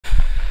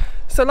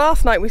So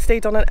last night we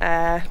stayed on an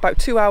air about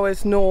 2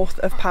 hours north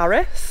of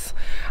Paris,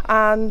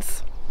 and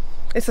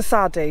it's a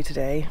sad day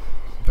today.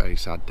 Very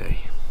sad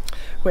day.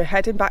 We're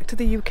heading back to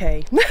the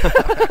UK.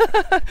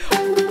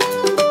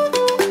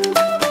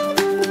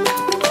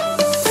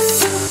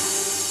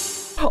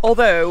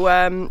 Although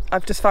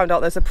I've just found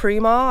out there's a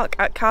Primark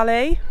at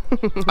Calais.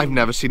 I've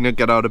never seen her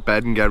get out of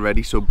bed and get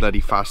ready so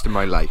bloody fast in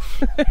my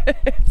life.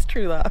 It's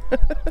true that.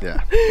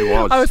 Yeah, it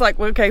was. I was like,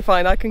 well, okay,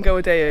 fine, I can go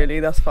a day early,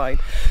 that's fine.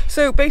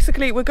 So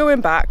basically we're going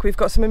back. We've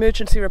got some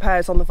emergency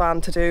repairs on the van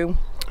to do.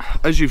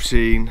 As you've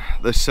seen,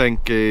 the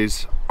sink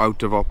is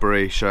out of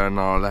operation.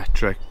 Our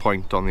electric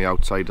point on the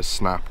outside has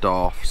snapped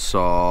off,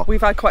 so... We've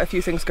had quite a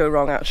few things go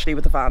wrong actually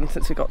with the van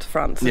since we got to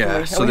France.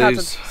 Yeah, so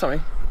there's... Sorry.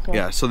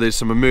 Yeah, so there's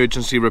some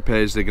emergency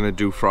repairs they're going to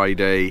do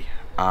Friday,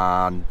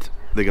 and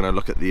they're going to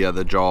look at the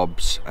other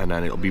jobs, and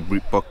then it'll be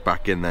booked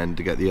back in then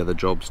to get the other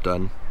jobs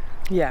done.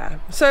 Yeah,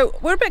 so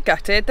we're a bit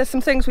gutted. There's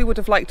some things we would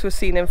have liked to have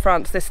seen in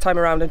France this time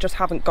around and just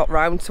haven't got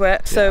round to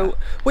it. So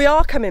we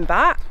are coming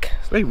back.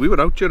 Hey, we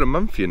were out here a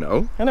month, you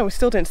know. I know, we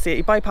still didn't see it.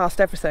 You bypassed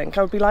everything.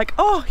 I would be like,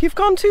 oh, you've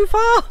gone too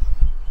far.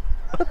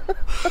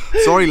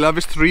 Sorry love,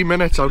 it's 3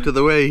 minutes out of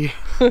the way.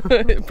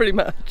 Pretty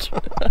much.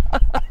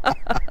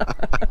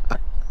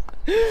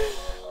 I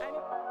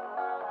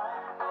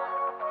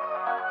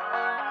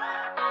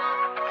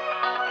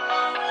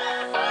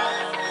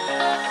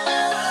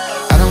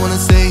don't wanna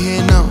stay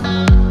here, no.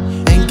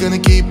 Ain't gonna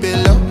keep it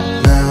low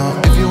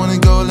now. If you wanna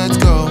go, let's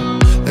go.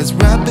 Let's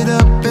wrap it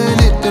up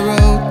and hit the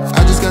road.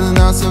 I just got an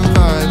awesome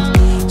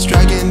vibe,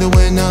 striking the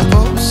winner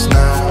post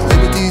now.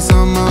 Liberty's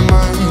on my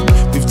mind.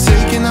 We've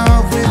taken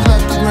off, we've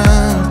left the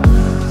ground.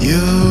 You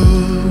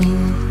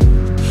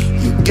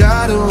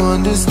gotta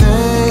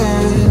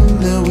understand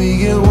that we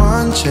get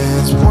one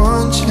chance,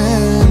 one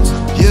chance.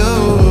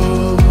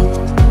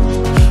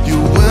 You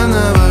will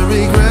never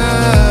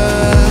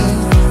regret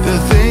the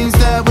things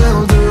that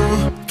we'll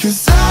do.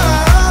 'Cause I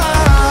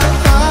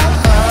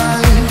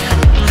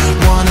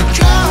wanna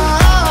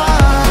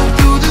drive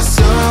through the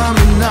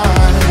summer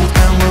night.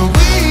 And when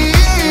we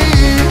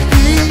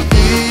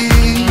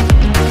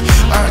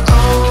are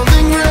old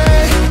and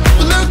gray,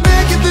 we'll look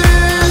back at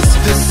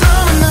this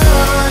summer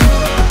night.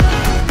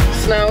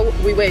 So now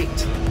we wait.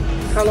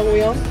 How long are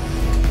we on?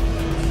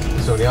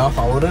 It's only half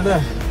hour, isn't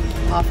it?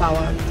 Half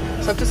hour.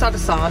 So I've just had a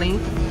sarnie.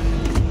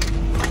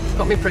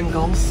 Got me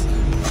Pringles.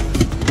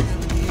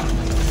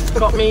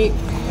 Got me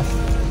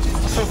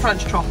some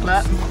French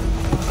chocolate.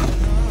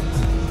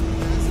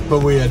 But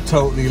we are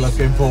totally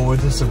looking forward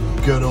to some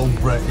good old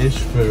British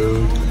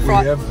food.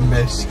 We have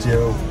missed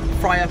you.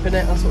 Fry up in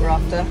it, that's what we're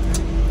after.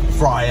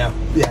 Fryer,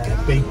 yeah,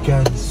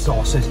 bacon,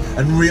 sausage,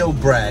 and real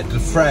bread. The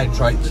French,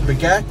 right?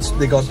 Baguettes,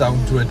 they got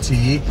down to a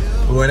T.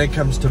 But when it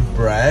comes to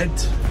bread,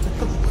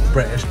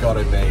 British got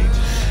it made.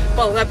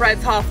 Well, their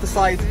bread's half the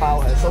size of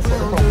ours, that's what the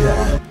problem is.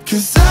 Yeah.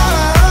 'Cause I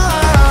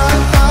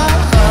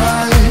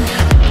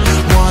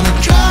wanna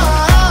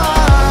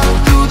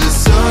drive through the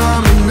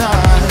summer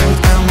night.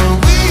 And when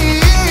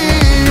we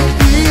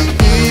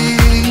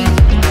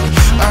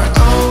are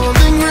old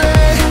and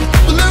grey,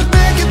 we'll look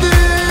back at this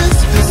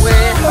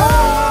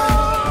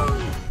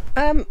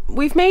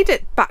We've made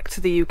it back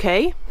to the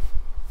UK.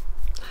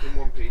 In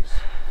one piece.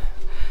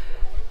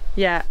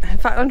 Yeah, in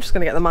fact I'm just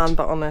going to get the man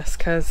butt on this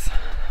because...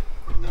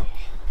 No.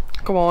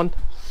 Come on.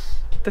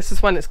 This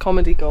is when it's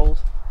comedy gold.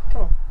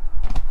 Come on.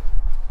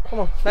 Come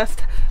on. Let's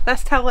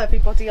tell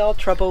everybody our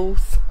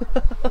troubles.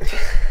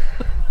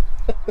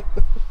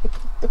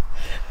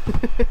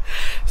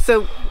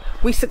 So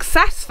we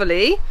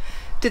successfully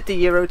did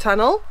the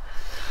Eurotunnel.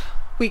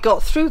 We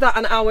got through that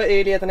an hour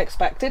earlier than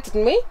expected,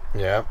 didn't we?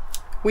 Yeah.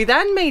 We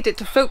then made it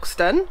to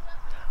Folkestone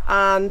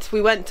and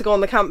we went to go on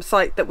the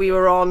campsite that we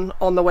were on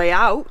the way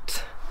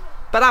out.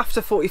 But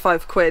after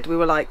 45 quid we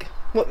were like,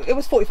 well, it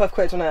was 45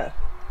 quid, wasn't it?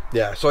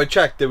 Yeah, so I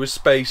checked, there was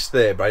space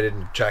there, but I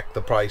didn't check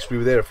the price. We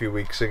were there a few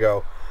weeks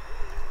ago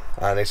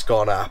and it's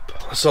gone up.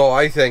 So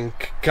I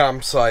think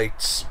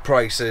campsites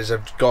prices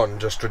have gone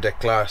just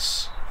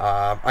ridiculous.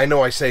 I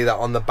know I say that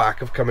on the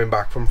back of coming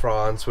back from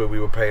France, where we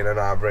were paying an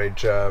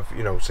average of,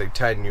 you know, say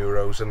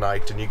 €10 a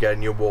night, and you're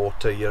getting your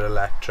water, your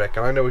electric,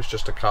 and I know it's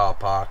just a car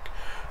park.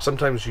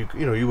 Sometimes you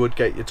would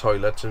get your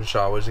toilets and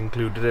showers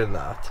included in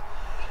that,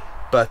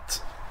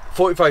 but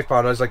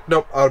 £45, I was like,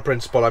 nope, our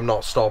principle, I'm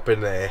not stopping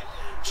there.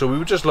 So we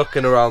were just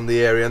looking around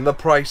the area, and the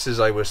prices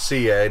I was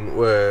seeing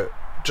were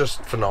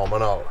just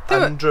phenomenal.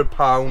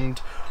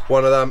 £100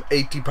 one of them,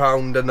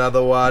 £80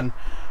 another one,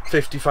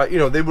 55, you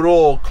know, they were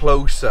all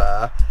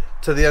closer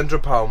to the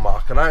 £100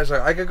 mark, and I was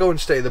like, I could go and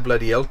stay at the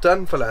bloody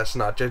Hilton for less than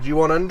that. If you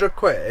want 100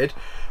 quid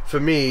for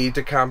me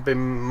to camp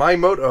in my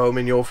motorhome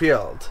in your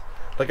field,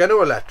 like, I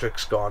know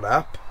electric's gone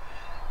up,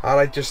 and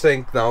I just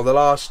think now the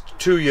last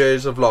 2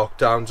 years of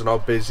lockdowns and how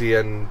busy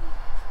and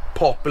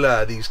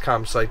popular these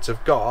campsites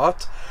have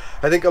got,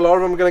 I think a lot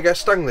of them are going to get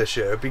stung this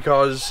year,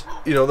 because,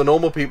 you know, the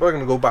normal people are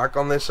going to go back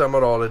on their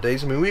summer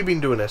holidays. I mean, we've been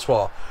doing this,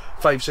 what,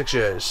 5-6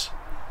 years,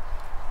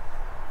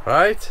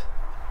 right?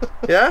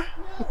 Yeah,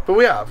 but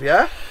we have,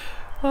 yeah.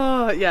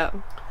 Oh yeah.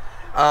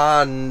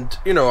 And,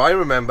 you know, I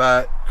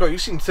remember, God, you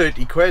seen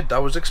 30 quid,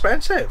 that was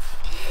expensive.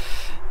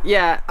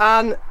 Yeah,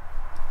 and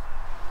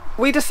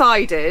we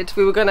decided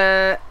we were going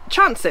to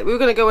chance it. We were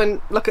going to go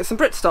and look at some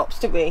Brit stops,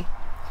 didn't we?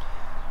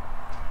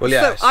 Well,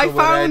 yeah, so I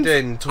found... we're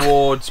heading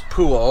towards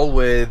Poole,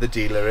 where the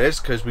dealer is,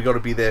 because we got to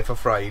be there for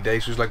Friday.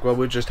 So it's like, well,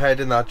 we'll just head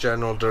in that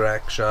general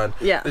direction.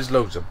 Yeah. There's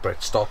loads of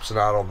Brit stops and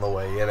that on the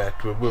way,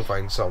 innit? We'll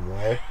find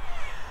somewhere.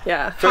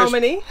 Yeah. How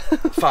many?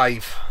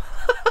 5.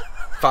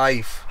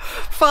 5.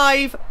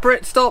 5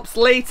 Brit stops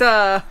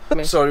later.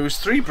 So it was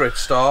 3 Brit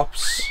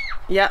stops.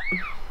 Yep.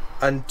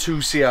 And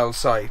 2 CL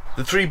sites.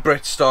 The 3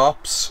 Brit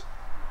stops,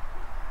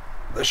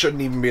 they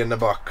shouldn't even be in the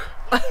book.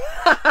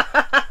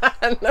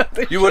 No,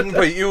 you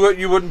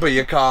wouldn't put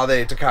your car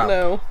there to camp.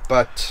 No.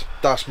 But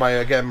that's my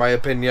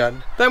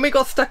opinion. Then we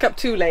got stuck up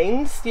 2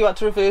 lanes. You had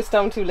to reverse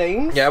down 2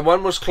 lanes. Yeah,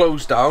 one was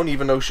closed down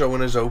even though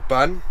showing is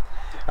open.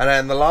 And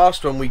then the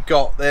last one we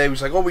got there, it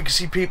was like, oh, we can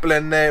see people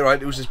in there,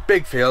 right? It was this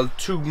big field,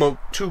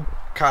 2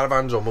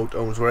 caravans or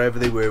motorhomes, wherever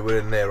they were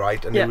in there,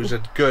 right? And it was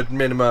a good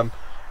minimum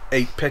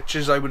 8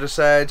 pitches, I would have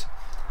said.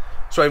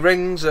 So I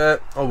rings, oh,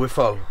 we're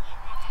full.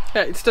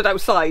 Yeah, it stood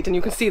outside and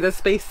you can see the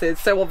spaces,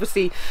 so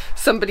obviously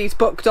somebody's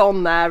booked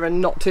on there and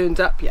not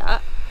turned up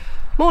yet.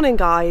 Morning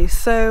guys,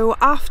 so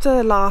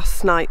after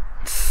last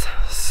night's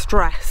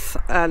stress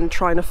and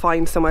trying to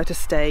find somewhere to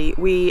stay,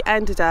 we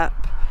ended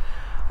up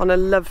on a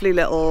lovely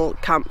little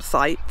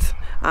campsite,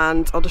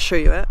 and I'll just show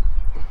you it.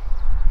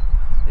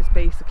 It's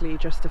basically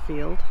just a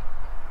field.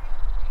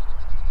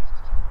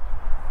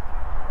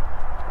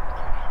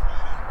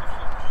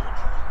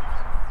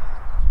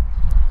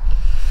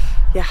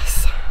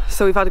 Yes.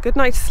 So we've had a good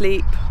night's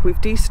sleep,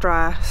 we've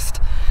de-stressed,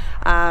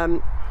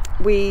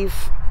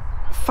 we've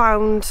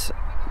found,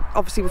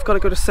 obviously we've got to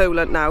go to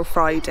Solent now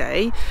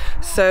Friday,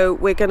 so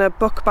we're going to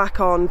book back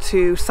on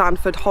to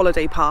Sanford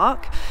Holiday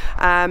Park.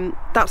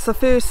 That's the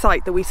first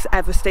site that we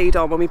ever stayed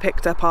on when we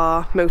picked up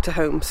our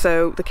motorhome,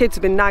 so the kids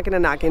have been nagging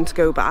and nagging to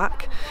go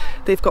back.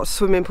 They've got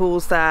swimming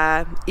pools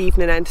there,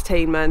 evening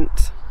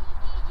entertainment,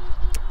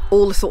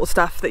 all the sort of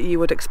stuff that you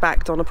would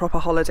expect on a proper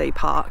holiday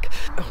park.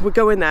 We're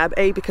going there,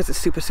 A, because it's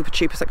super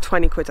cheap, it's like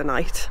 20 quid a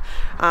night,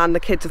 and the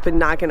kids have been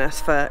nagging us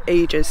for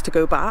ages to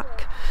go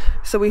back.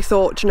 So we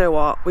thought, do you know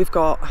what, we've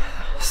got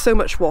so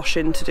much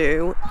washing to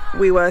do.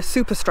 We were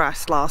super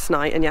stressed last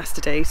night and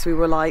yesterday, so we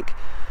were like,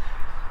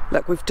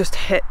 look, we've just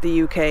hit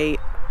the UK.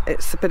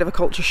 It's a bit of a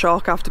culture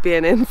shock after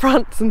being in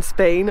France and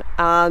Spain,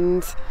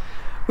 and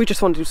we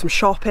just want to do some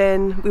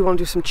shopping, we want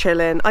to do some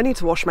chilling. I need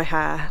to wash my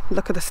hair,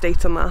 look at the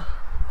state on that.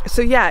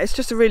 So yeah, it's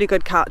just a really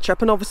good catch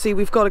up, and obviously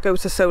we've got to go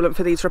to Solent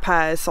for these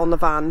repairs on the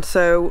van,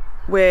 so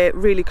we're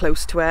really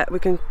close to it. We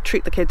can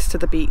treat the kids to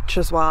the beach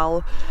as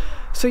well.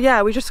 So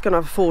yeah, we're just gonna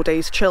have a 4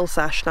 days chill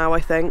sesh now. I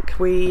think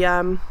we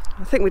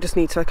just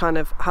need to kind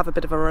of have a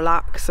bit of a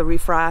relax, a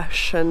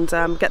refresh, and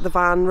get the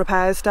van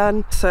repairs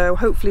done. So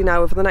hopefully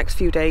now over the next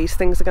few days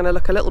things are going to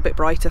look a little bit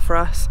brighter for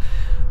us.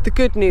 The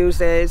good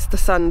news is the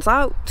sun's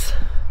out.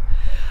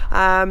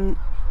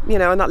 You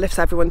know, and that lifts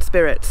everyone's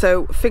spirit.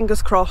 So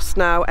fingers crossed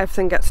now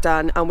everything gets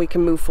done and we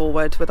can move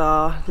forward with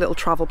our little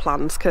travel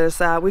plans,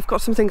 because we've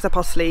got some things up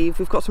our sleeve,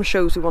 we've got some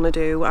shows we want to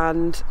do,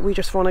 and we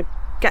just want to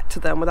get to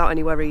them without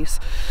any worries.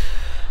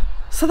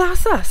 So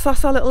that's us,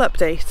 that's our little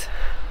update.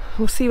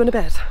 We'll see you in a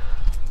bit.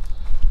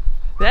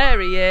 There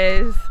he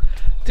is,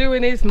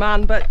 doing his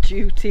man butt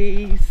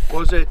duties.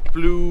 Was it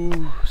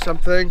blue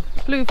something?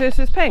 Blue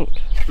versus pink.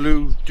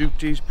 Blue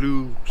duties,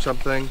 blue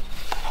something.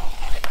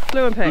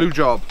 Blue and pink. Blue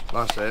job,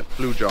 that's it,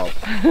 blue job.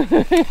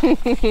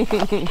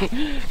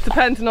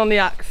 Depending on the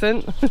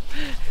accent.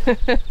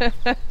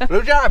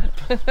 Blue job!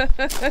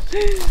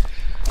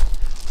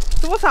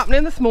 So what's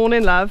happening this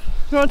morning, love?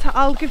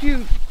 I'll give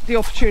you the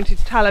opportunity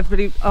to tell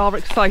everybody our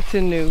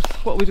exciting news.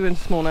 What are we doing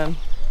this morning?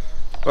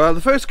 Well, the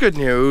first good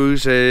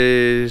news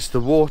is the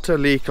water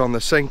leak on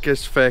the sink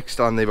is fixed,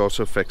 and they've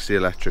also fixed the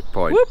electric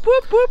point. Whoop,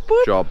 whoop, whoop,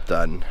 whoop. Job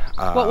done.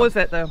 What was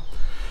it though?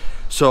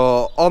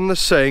 So on the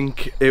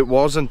sink, it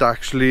wasn't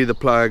actually the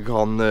plug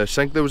on the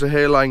sink. There was a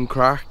hairline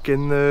crack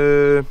in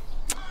the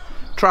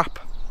trap,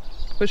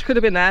 which could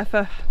have been there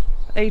for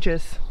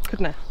ages,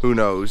 couldn't it? Who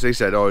knows? They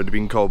said, oh, it'd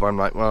been cold, but I'm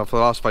like, well, for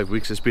the last 5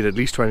 weeks it's been at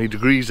least 20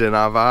 degrees in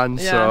our van,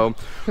 yeah, so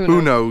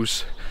who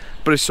knows?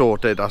 But it's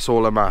sorted, that's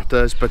all that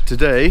matters. But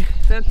today,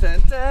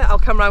 I'll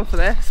come round for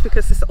this,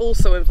 because this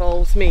also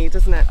involves me,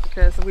 doesn't it?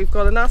 Because we've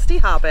got a nasty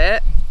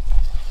habit.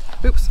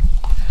 Oops.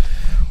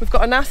 We've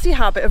got a nasty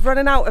habit of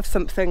running out of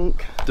something.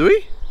 Do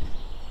we?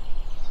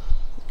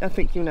 I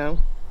think you know.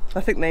 I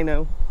think they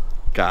know.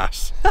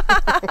 Gas.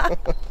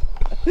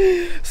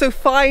 So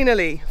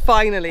finally,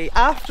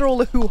 after all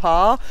the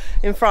hoo-ha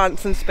in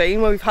France and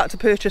Spain, where we've had to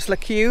purchase Le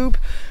Cube,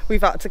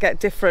 we've had to get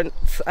different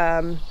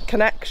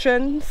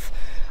connections,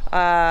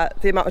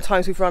 the amount of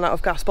times we've run out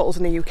of gas bottles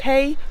in the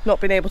UK,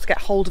 not been able to get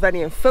hold of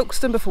any in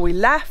Folkestone before we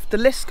left. The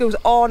list goes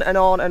on and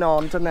on and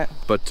on, doesn't it?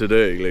 But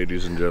today,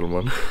 ladies and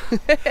gentlemen,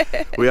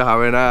 we are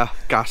having a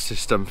gas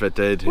system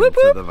fitted whoop,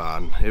 into whoop. the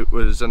van. It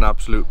was an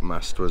absolute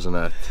must, wasn't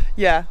it?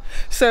 Yeah.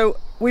 So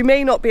we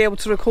may not be able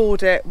to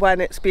record it when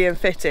it's being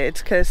fitted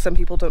because some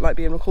people don't like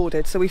being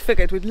recorded, so we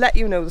figured we'd let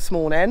you know this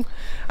morning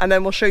and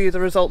then we'll show you the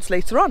results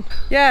later on.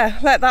 Yeah,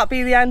 let that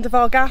be the end of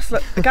our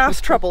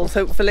gas troubles,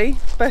 hopefully.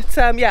 But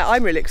yeah,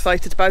 I'm really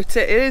excited about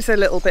it. It is a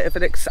little bit of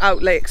an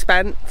outlay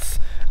expense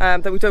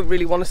that we don't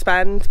really want to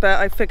spend, but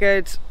I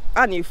figured,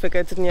 and you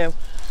figured, didn't you?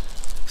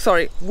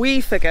 Sorry, we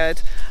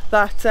figured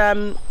that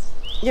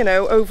you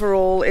know,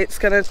 overall it's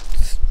gonna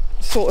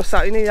sort us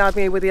out. You need to add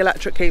me with the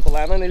electric cable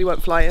then, I nearly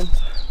went flying.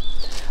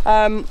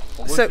 What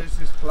is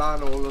this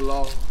plan all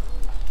along?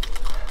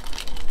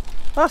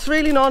 That's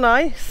really not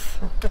nice.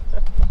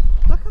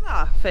 Look at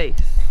that face.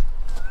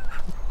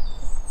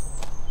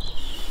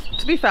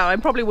 To be fair,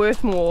 I'm probably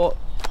worth more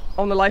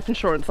on the life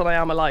insurance than I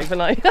am alive,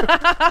 and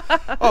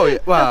Oh yeah,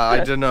 well,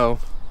 I don't know.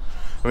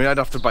 I mean, I'd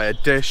have to buy a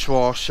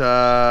dishwasher,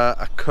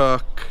 a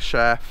cook,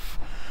 chef.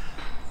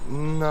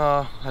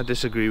 No, I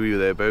disagree with you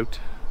there, about.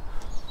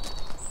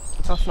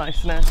 That's nice,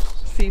 isn't it?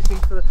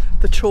 Seasoning for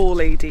the chore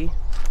lady.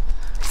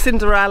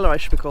 Cinderella, I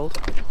should be called.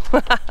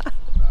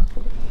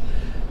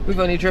 We've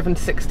only driven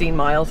 16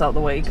 miles out the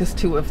way because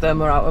 2 of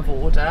them are out of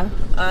order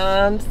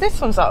and this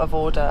one's out of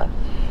order.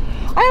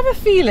 I have a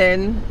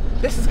feeling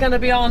this is going to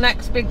be our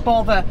next big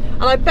bother,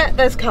 and I bet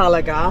there's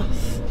colour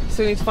gas,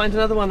 so we need to find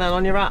another one then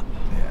on your app.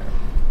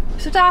 Yeah.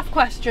 So daft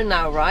question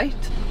now,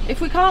 right? If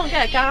we can't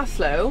get gas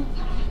low,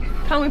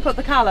 can we put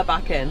the colour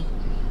back in?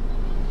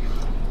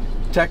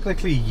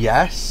 Technically,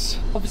 yes.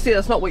 Obviously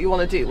that's not what you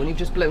want to do when you've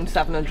just blown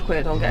 700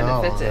 quid on getting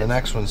it fitted. The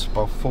next one's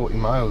about 40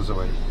 miles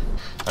away.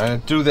 I'm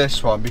going to do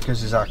this one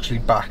because it's actually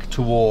back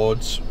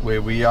towards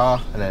where we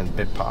are and then a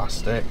bit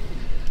past it.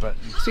 But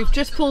so we've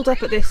just pulled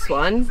up at this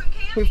one.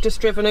 We've just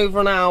driven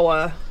over an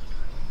hour.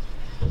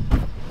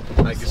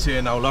 I can see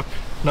it now, look.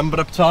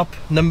 Number up top,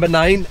 number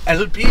 9,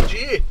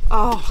 LPG.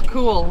 Oh,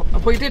 cool.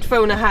 We did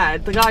phone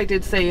ahead. The guy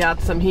did say he had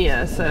some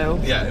here, so...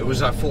 Yeah, it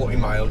was a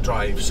 40-mile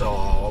drive, so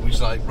I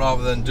was like,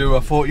 rather than do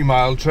a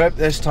 40-mile trip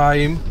this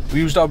time,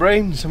 we used our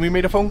brains and we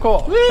made a phone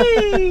call.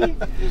 Whee!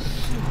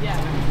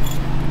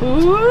 Yeah.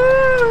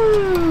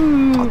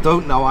 Ooh. I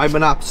don't know, I'm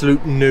an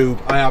absolute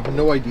noob. I have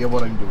no idea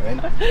what I'm doing.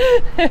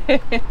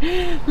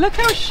 Look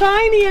how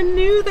shiny and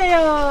new they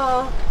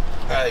are.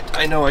 Right,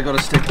 I know I gotta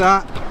stick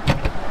that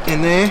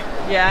in there.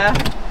 Yeah.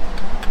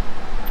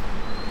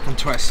 And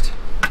twist.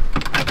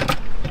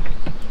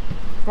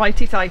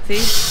 Righty tighty.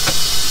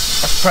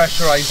 That's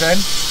pressurising.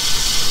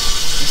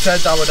 You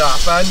said that would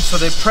happen, so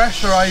they're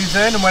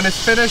pressurising, and when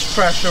it's finished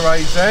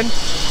pressurising,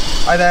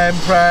 I then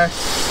press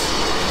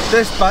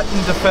this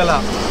button to fill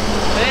up.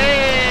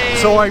 Hey.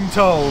 So I'm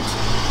told.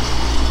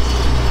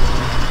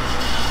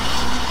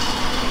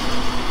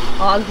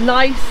 Our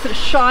nice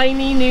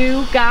shiny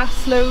new gas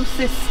flow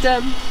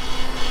system.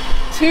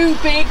 2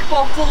 big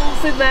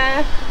bottles in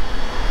there.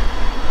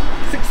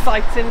 It's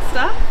exciting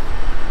stuff.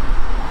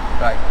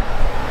 Right.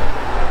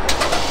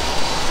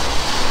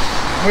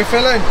 We're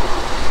filling.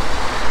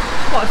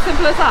 What, as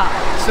simple as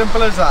that?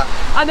 Simple as that.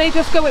 And they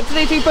just go, do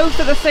they do both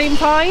at the same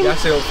time?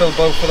 Yes, it'll fill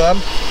both of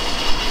them.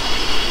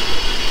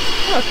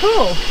 Oh,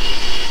 cool.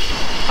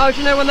 How do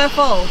you know when they're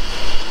full?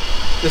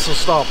 This will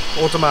stop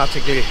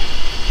automatically.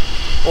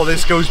 Or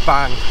this goes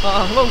bang.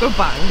 Oh, it won't go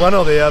bang. One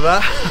or the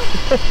other.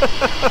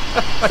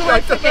 So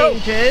what's the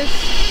gauges?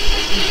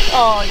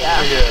 Oh, yeah.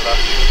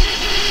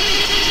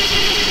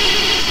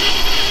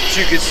 As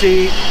you can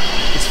see,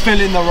 it's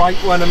filling the right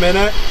one a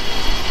minute.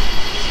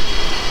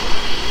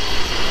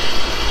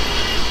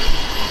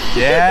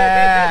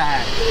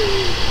 Yeah.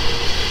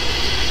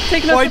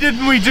 Why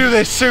didn't we do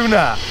this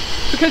sooner?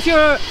 Because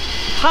you're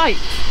tight.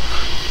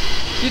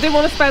 You didn't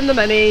want to spend the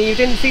money, you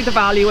didn't see the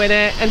value in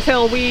it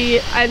until we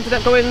ended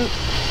up going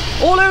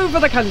all over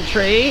the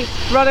country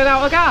running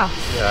out of gas.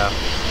 Yeah.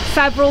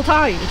 Several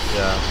times.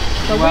 Yeah.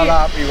 So well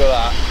happy with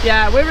that.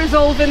 Yeah, we're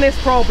resolving this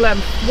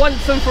problem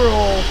once and for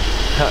all.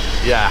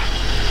 Yeah.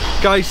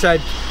 Guy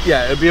said,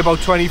 yeah, it'd be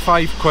about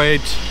 25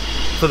 quid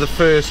for the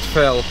first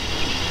fill.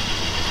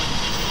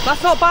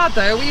 That's not bad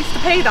though. We used to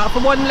pay that for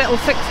one little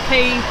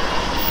 6k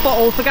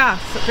bottle for gas,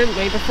 didn't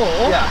we,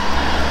 before? Yeah.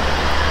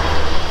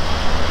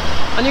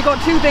 And you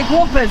got 2 big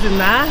whoppers in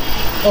there.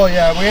 Oh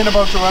yeah, we ain't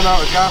about to run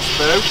out of gas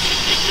though.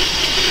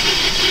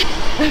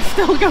 It's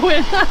still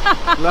going.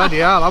 Bloody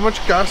hell, how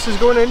much gas is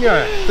going in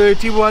here?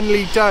 31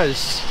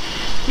 litres.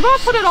 You've got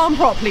to put it on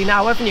properly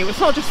now, haven't you? It's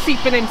not just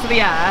seeping into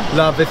the air.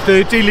 Love, if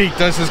 30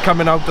 litres is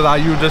coming out of that,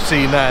 you'd have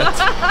seen it.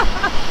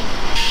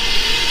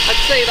 I'd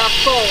say that's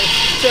full,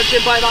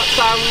 judging by that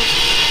sound.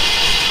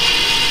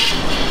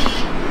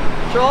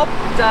 Job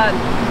done.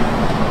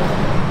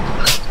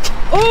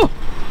 Oh!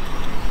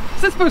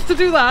 Is it supposed to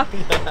do that?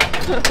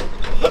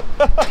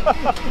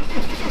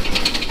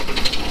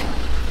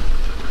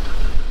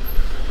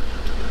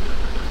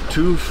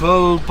 Two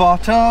full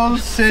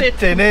bottles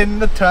sitting in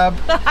the tub.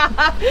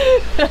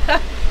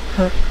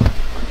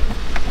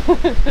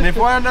 And if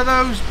one of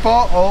those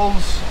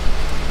bottles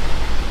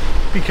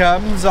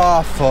becomes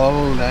half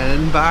full,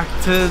 then back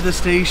to the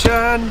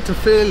station to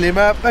fill him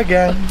up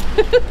again.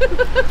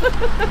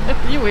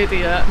 You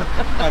idiot.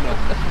 I know.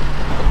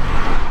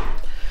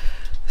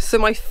 So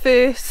my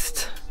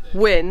first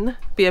win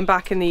being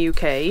back in the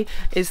UK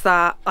is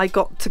that I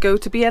got to go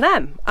to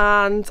B&M,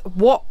 and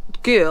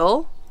what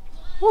girl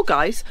or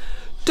guys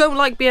don't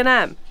like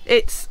B&M?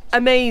 It's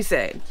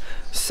amazing.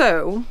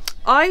 So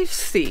I've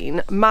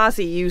seen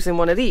Mazzy using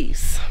one of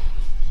these,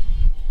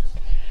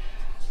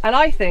 and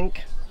I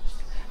think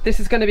this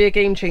is going to be a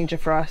game changer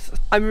for us.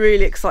 I'm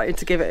really excited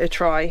to give it a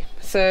try.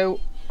 So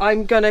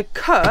I'm going to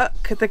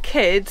cook the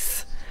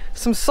kids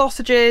some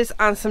sausages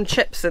and some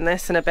chips in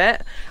this in a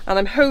bit, and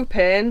I'm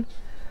hoping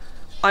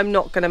I'm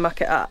not going to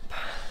muck it up.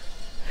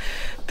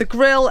 The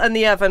grill and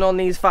the oven on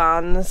these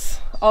vans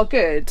are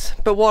good,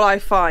 but what I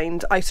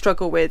find I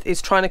struggle with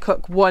is trying to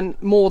cook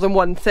more than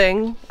one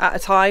thing at a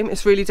time.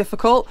 It's really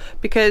difficult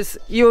because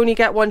you only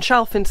get one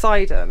shelf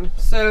inside them.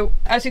 So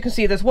as you can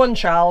see, there's one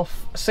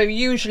shelf. So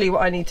usually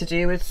what I need to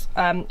do is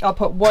I'll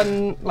put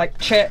one like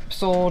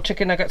chips or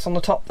chicken nuggets on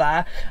the top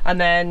there, and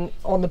then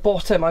on the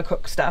bottom I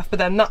cook stuff, but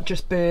then that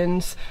just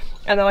burns,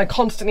 and then I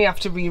constantly have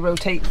to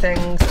re-rotate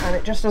things, and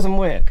it just doesn't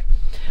work.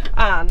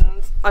 And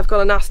I've got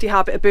a nasty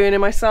habit of burning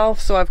myself,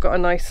 so I've got a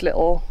nice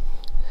little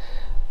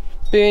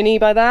burnie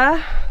by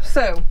there.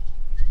 So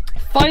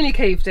finally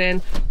caved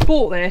in,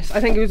 bought this.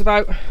 I think it was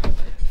about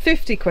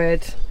 50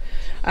 quid.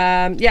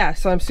 Yeah,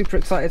 so I'm super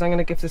excited. I'm going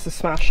to give this a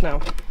smash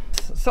now.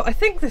 So I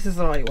think this is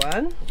the right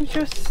one.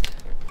 Just,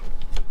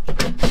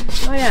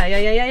 oh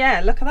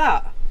yeah, look at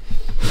that.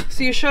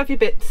 So you shove your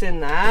bits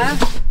in there,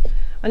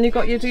 and you've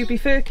got your doobie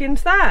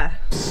firkins there.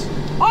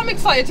 I'm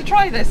excited to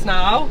try this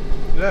now.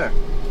 Yeah.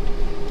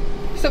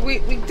 So we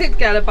did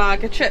get a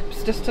bag of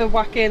chips just to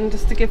whack in,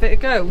 just to give it a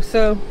go.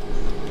 So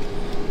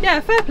yeah,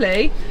 fair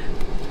play.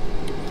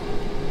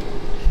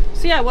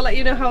 So yeah, we'll let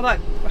you know how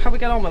we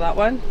get on with that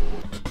one.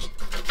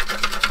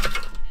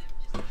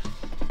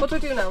 What do we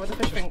do now with the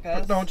fish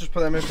fingers? No, just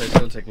put them in place,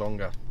 it'll take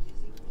longer.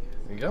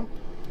 There you go.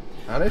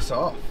 And it's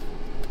off.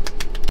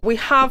 We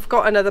have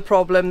got another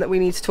problem that we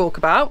need to talk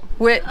about,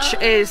 which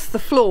is the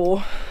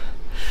floor.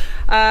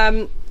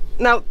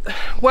 Now,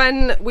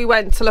 when we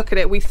went to look at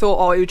it, we thought,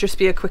 oh, it would just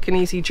be a quick and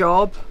easy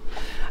job.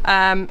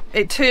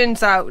 It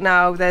turns out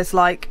now there's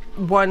like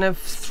one of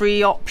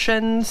 3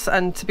 options,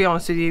 and to be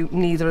honest with you,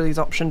 neither of these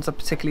options are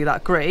particularly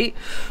that great.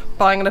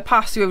 But I'm going to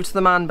pass you over to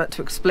the man but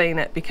to explain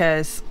it,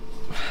 because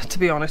to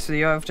be honest with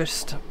you, I've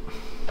just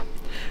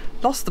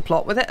lost the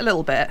plot with it a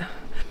little bit.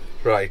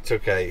 Right,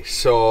 okay,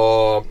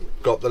 so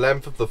got the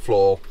length of the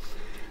floor,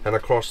 and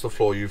across the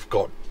floor you've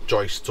got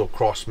joists or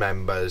cross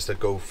members that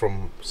go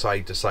from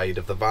side to side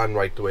of the van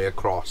right the way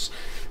across,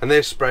 and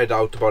they're spread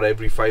out about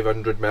every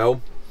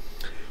 500mm.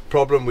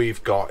 Problem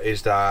we've got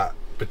is that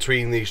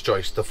between these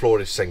joists the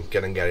floor is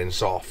sinking and getting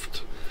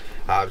soft,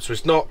 so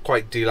it's not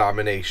quite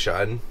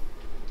delamination,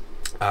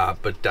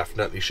 but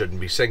definitely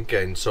shouldn't be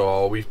sinking.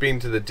 So we've been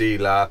to the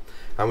dealer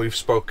and we've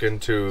spoken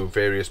to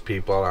various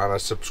people and a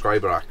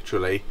subscriber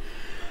actually,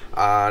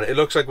 and it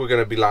looks like we're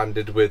going to be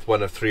landed with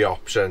one of 3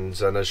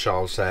 options, and as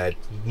Charles said,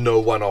 no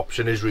one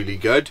option is really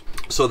good.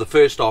 So the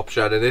first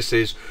option, and this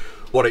is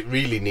what it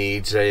really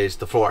needs, is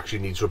the floor actually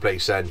needs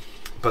replacing,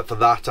 but for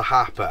that to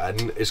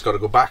happen it's got to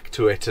go back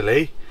to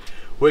Italy.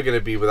 We're going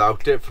to be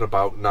without it for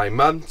about 9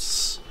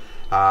 months,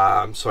 so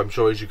I'm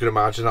sure, as you can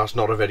imagine, that's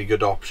not a very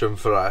good option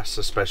for us,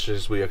 especially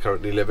as we are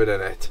currently living in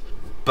it.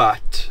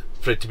 But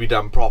for it to be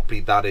done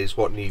properly, that is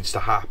what needs to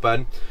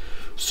happen.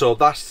 So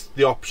that's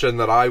the option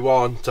that I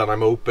want, and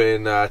I'm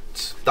hoping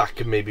that that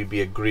can maybe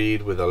be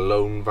agreed with a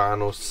loan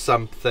van or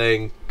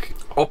something.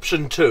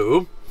 Option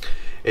 2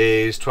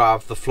 is to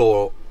have the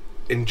floor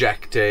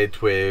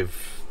injected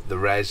with the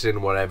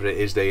resin, whatever it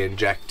is they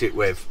inject it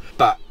with.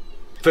 But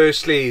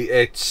firstly,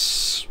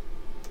 it's,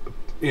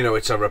 you know,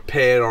 it's a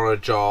repair on a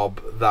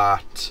job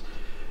that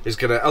is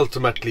going to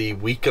ultimately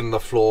weaken the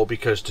floor,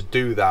 because to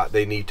do that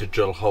they need to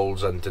drill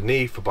holes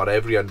underneath about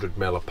every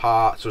 100mm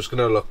apart, so it's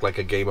going to look like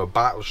a game of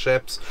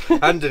battleships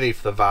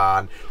underneath the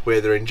van, where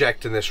they're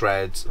injecting this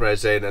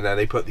resin and then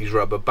they put these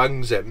rubber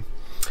bungs in.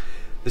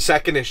 The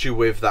second issue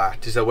with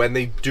that is that when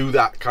they do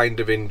that kind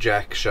of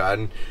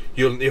injection,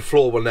 your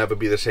floor will never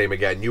be the same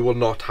again. You will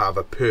not have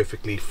a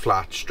perfectly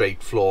flat,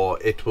 straight floor.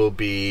 It will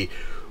be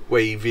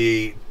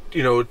wavy,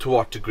 you know, to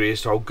what degree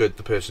as to how good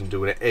the person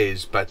doing it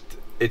is, but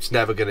it's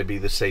never going to be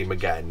the same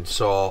again.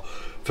 So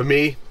for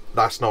me,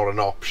 that's not an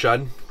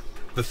option.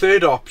 The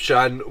third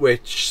option,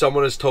 which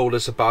someone has told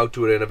us about,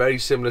 who are in a very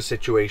similar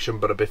situation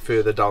but a bit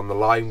further down the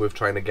line with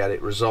trying to get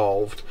it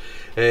resolved,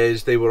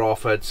 is they were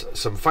offered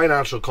some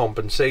financial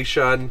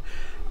compensation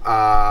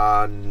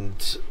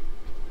and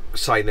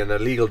signing a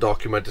legal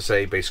document to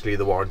say basically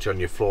the warranty on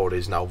your floor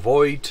is now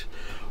void,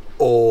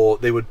 or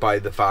they would buy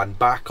the van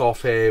back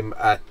off him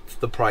at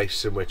the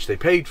price in which they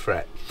paid for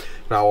it.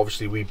 Now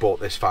obviously we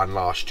bought this van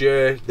last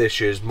year. This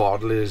year's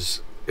model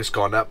is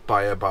gone up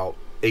by about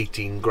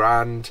 18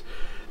 grand,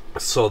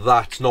 so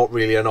that's not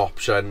really an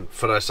option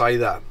for us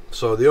either.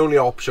 So the only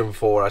option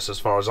for us, as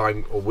far as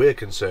we're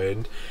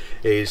concerned,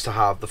 is to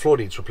have the floor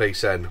needs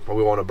replacing, or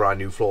we want a brand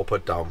new floor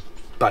put down.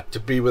 But to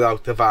be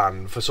without the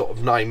van for sort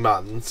of 9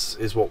 months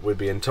is what we're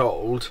being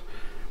told.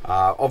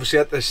 Obviously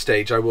at this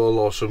stage I will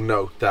also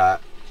note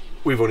that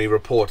we've only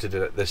reported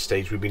it at this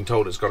stage. We've been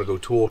told it's got to go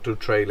to Auto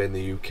Trail in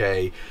the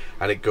UK,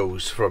 and it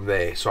goes from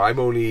there. So I'm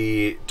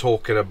only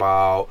talking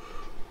about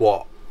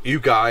what you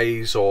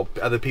guys or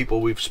other people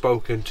we've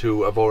spoken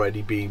to have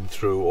already been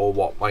through, or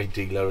what my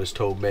dealer has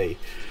told me.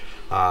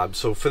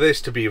 So for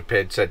this to be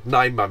repaired, said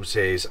 9 months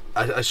is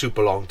a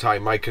super long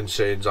time. My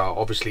concerns are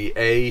obviously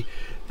A,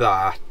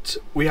 that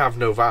we have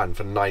no van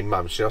for 9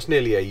 months, so that's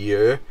nearly a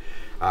year.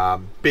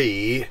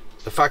 B,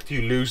 the fact that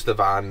you lose the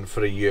van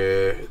for a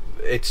year,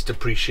 it's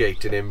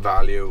depreciating in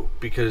value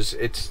because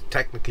it's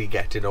technically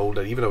getting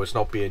older. Even though it's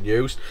not being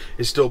used,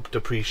 it's still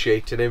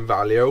depreciating in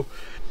value.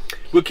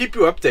 We'll keep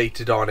you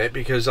updated on it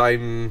because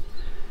I'm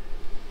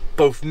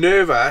both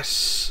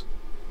nervous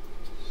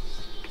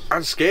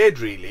and scared,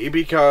 really,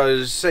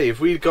 because say if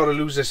we've got to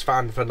lose this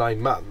van for 9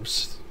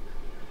 months,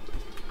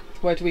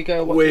 where do we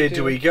go? Where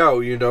do we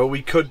go? You know,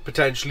 we could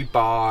potentially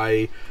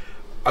buy,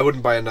 I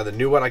wouldn't buy another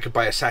new one, I could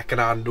buy a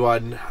second-hand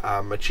one,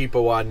 a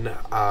cheaper one,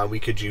 we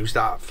could use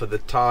that for the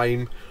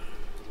time.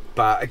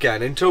 But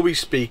again, until we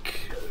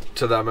speak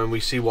to them and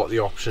we see what the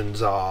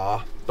options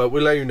are, but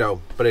we'll let you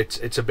know. But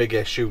it's a big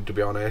issue, to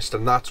be honest,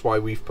 and that's why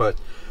we've put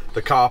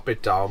the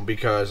carpet down,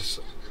 because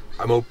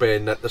I'm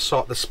hoping that the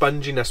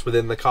sponginess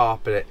within the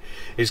carpet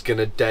is going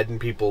to deaden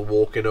people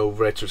walking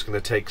over it, so it's going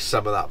to take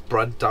some of that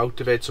brunt out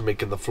of it, so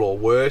making the floor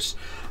worse.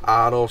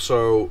 And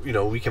also, you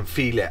know, we can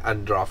feel it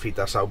under our feet,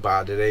 that's how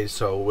bad it is,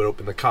 so we're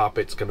hoping the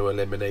carpet's going to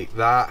eliminate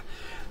that.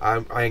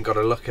 I ain't got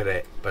to look at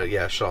it, but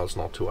yeah, Charlotte's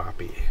not too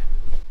happy.